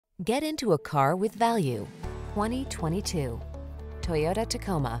Get into a car with value. 2022 Toyota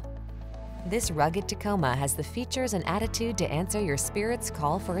Tacoma. This rugged Tacoma has the features and attitude to answer your spirit's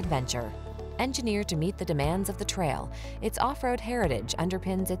call for adventure. Engineered to meet the demands of the trail, its off-road heritage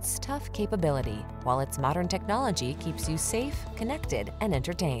underpins its tough capability, while its modern technology keeps you safe, connected, and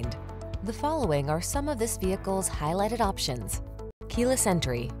entertained. The following are some of this vehicle's highlighted options: keyless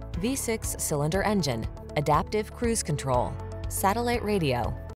entry, V6 cylinder engine, adaptive cruise control, satellite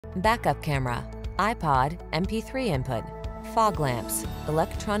radio, backup camera, iPod, MP3 input, fog lamps,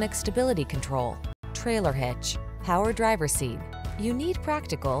 electronic stability control, trailer hitch, power driver seat. You need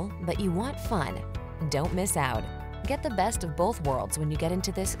practical, but you want fun. Don't miss out. Get the best of both worlds when you get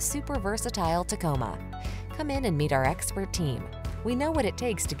into this super versatile Tacoma. Come in and meet our expert team. We know what it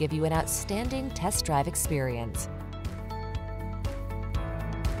takes to give you an outstanding test drive experience.